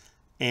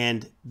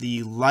 And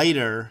the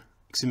lighter,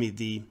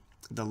 the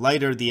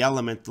lighter the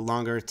element, the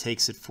longer it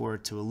takes it for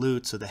it to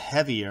elute. So the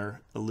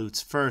heavier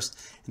elutes first.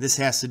 And this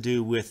has to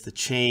do with the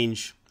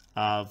change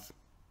of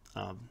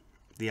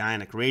the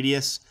ionic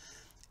radius.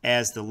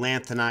 As the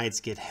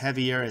lanthanides get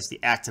heavier, as the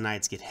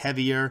actinides get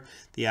heavier,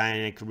 the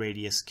ionic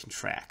radius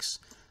contracts.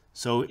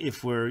 So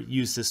if we're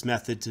use this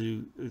method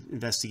to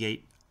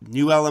investigate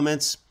new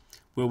elements,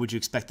 where would you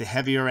expect the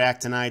heavier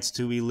actinides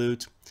to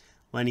elute?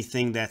 Well,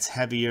 anything that's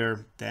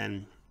heavier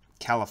than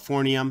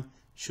californium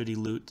should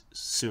elute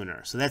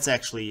sooner. So that's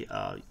actually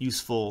a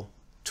useful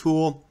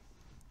tool,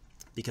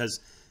 because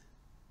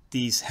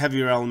these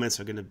heavier elements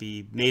are going to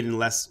be made in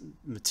less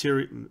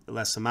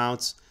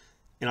amounts,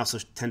 and also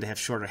tend to have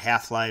shorter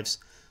half-lives.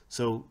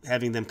 So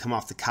having them come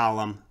off the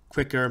column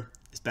quicker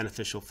is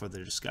beneficial for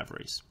their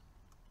discoveries.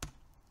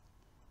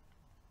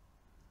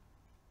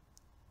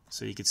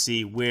 So you can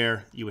see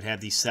where you would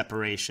have these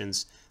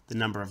separations. The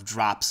number of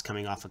drops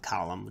coming off a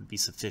column would be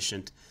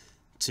sufficient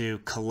to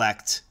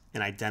collect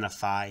and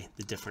identify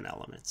the different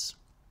elements.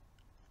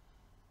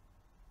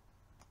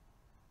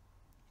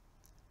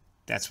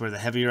 That's where the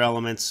heavier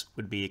elements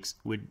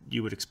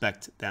you would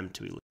expect them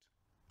to elute.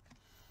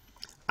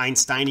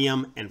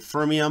 Einsteinium and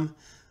fermium.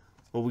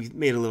 Well, we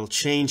made a little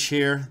change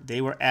here.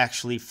 They were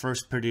actually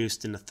first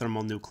produced in the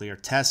thermonuclear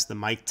test, the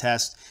Mike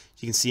test.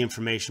 You can see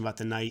information about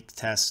the Mike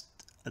test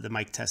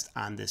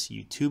on this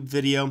YouTube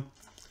video.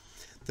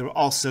 There were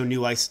also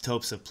new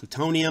isotopes of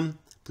plutonium,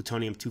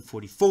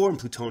 plutonium-244 and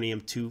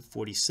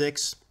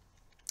plutonium-246.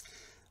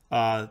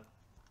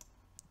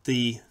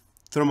 The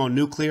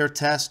thermonuclear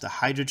test, a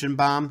hydrogen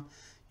bomb.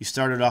 You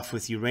started off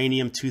with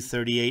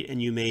uranium-238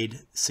 and you made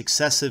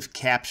successive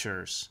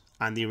captures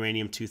on the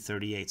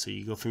uranium-238. So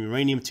you go from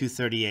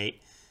uranium-238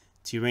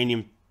 to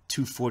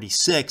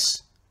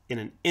uranium-246 in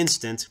an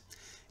instant,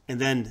 and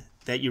then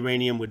that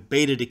uranium would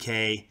beta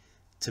decay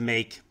to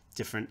make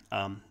different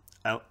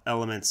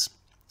elements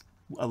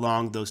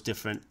along those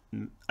different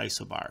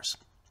isobars.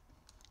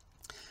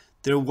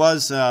 There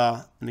was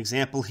an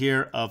example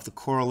here of the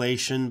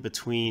correlation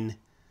between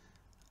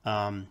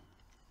the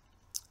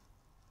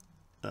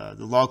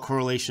log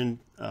correlation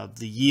of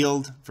the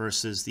yield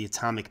versus the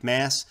atomic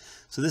mass.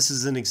 So this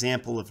is an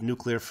example of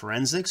nuclear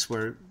forensics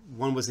where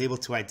one was able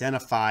to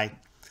identify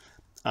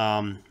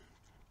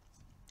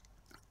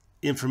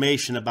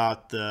information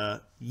about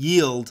the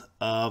yield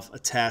of a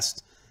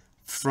test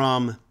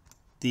from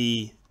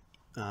the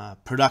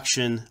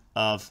production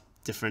of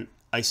different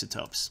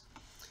isotopes.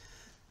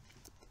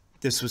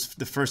 This was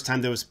the first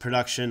time there was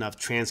production of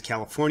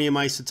trans-californium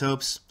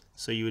isotopes.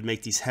 So you would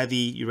make these heavy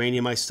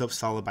uranium isotopes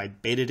followed by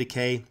beta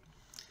decay.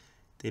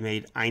 They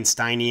made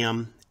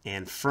einsteinium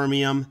and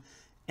fermium.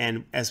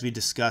 And as we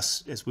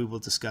will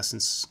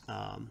discuss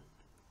in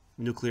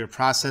nuclear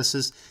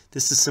processes,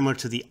 this is similar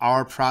to the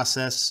R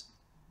process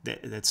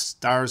that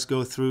stars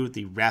go through,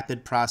 the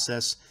rapid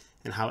process,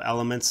 and how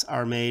elements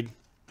are made.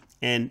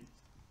 And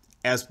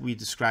as we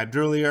described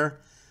earlier,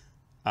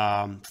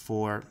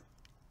 for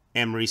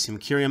americium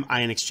curium,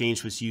 ion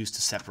exchange was used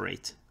to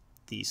separate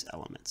these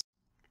elements.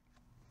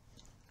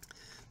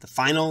 The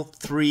final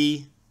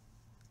three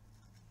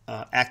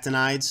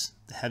actinides,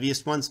 the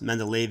heaviest ones,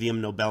 mendelevium,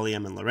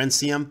 nobelium, and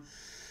lawrencium.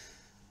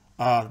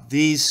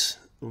 These,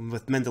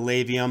 with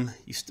mendelevium,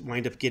 you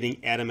wind up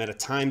getting atom at a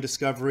time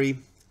discovery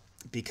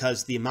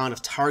because the amount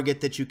of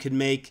target that you could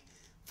make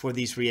for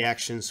these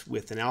reactions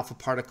with an alpha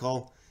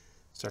particle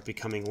start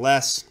becoming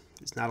less.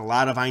 There's not a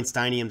lot of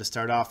einsteinium to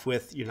start off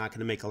with. You're not going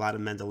to make a lot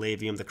of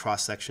mendelevium. The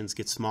cross sections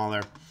get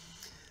smaller.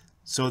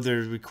 So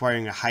they're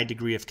requiring a high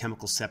degree of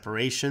chemical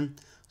separation.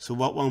 So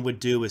what one would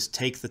do is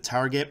take the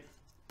target,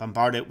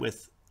 bombard it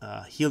with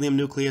helium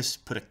nucleus,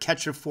 put a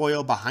catcher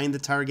foil behind the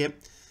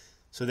target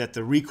so that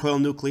the recoil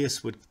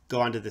nucleus would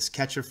go onto this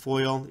catcher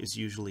foil, is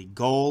usually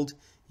gold.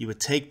 You would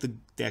take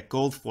that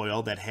gold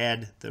foil that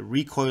had the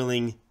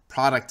recoiling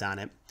product on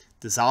it,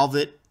 dissolve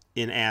it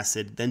in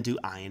acid, then do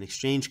ion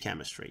exchange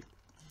chemistry.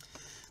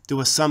 There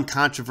was some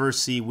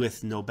controversy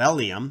with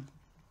nobelium.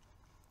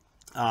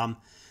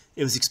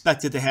 It was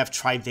expected to have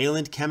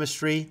trivalent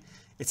chemistry.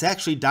 It's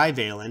actually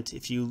divalent.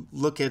 If you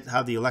look at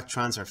how the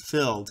electrons are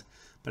filled,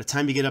 by the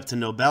time you get up to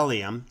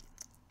nobelium,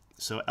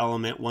 so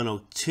element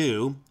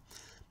 102,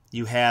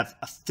 you have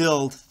a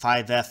filled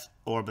 5f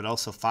orbital,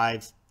 so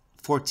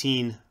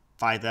 14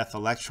 5f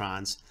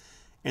electrons,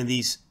 and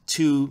these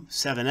two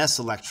 7s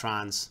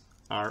electrons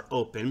are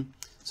open.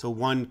 So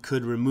one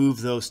could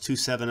remove those two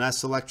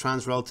 7s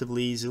electrons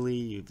relatively easily.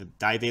 You have a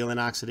divalent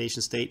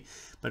oxidation state,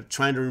 but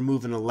trying to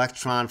remove an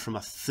electron from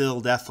a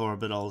filled f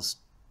orbital is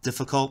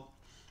difficult.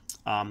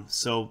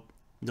 So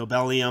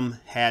nobelium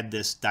had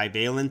this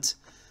divalent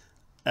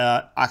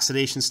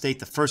oxidation state.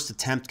 The first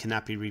attempt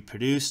cannot be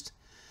reproduced.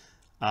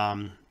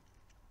 The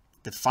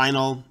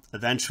final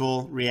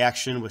eventual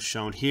reaction was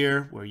shown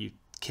here, where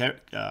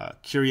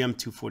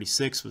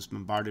curium-246 was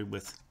bombarded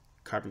with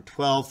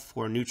carbon-12,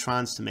 4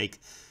 neutrons to make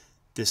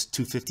this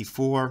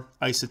 254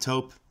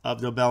 isotope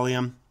of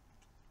nobelium.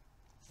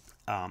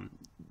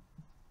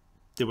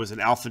 There was an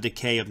alpha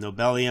decay of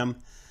nobelium,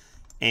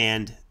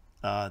 and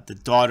the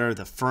daughter,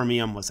 the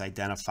fermium, was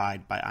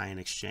identified by ion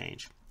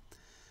exchange.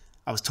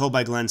 I was told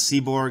by Glenn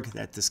Seaborg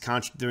that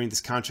during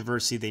this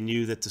controversy, they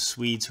knew that the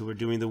Swedes who were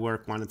doing the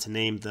work wanted to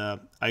name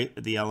the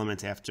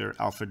element after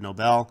Alfred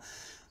Nobel.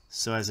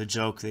 So as a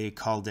joke, they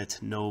called it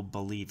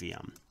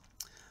nobelivium.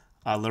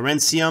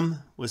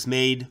 Lawrencium was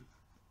made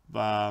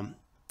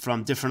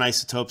from different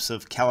isotopes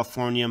of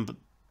californium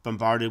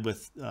bombarded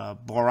with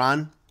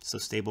boron, so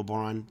stable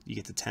boron, you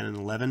get to 10 and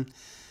 11.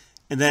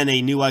 And then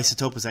a new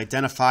isotope was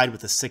identified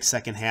with a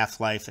 6-second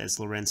half-life as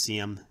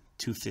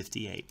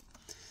lawrencium-258.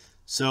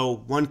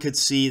 So one could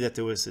see that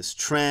there was this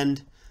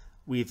trend.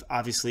 We've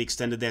obviously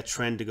extended that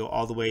trend to go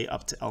all the way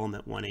up to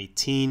element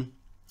 118.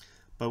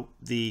 But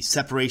the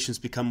separations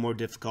become more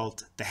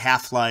difficult, the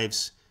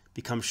half-lives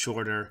become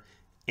shorter,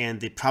 and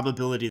the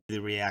probability of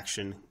the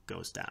reaction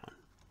goes down.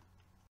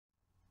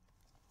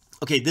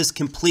 Okay, this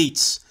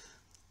completes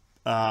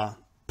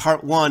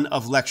part 1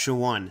 of lecture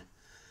 1.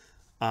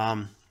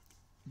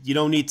 You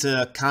don't need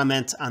to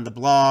comment on the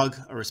blog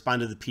or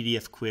respond to the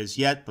PDF quiz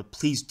yet, but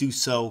please do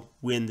so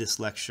when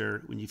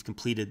you've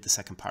completed the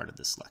second part of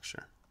this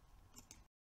lecture.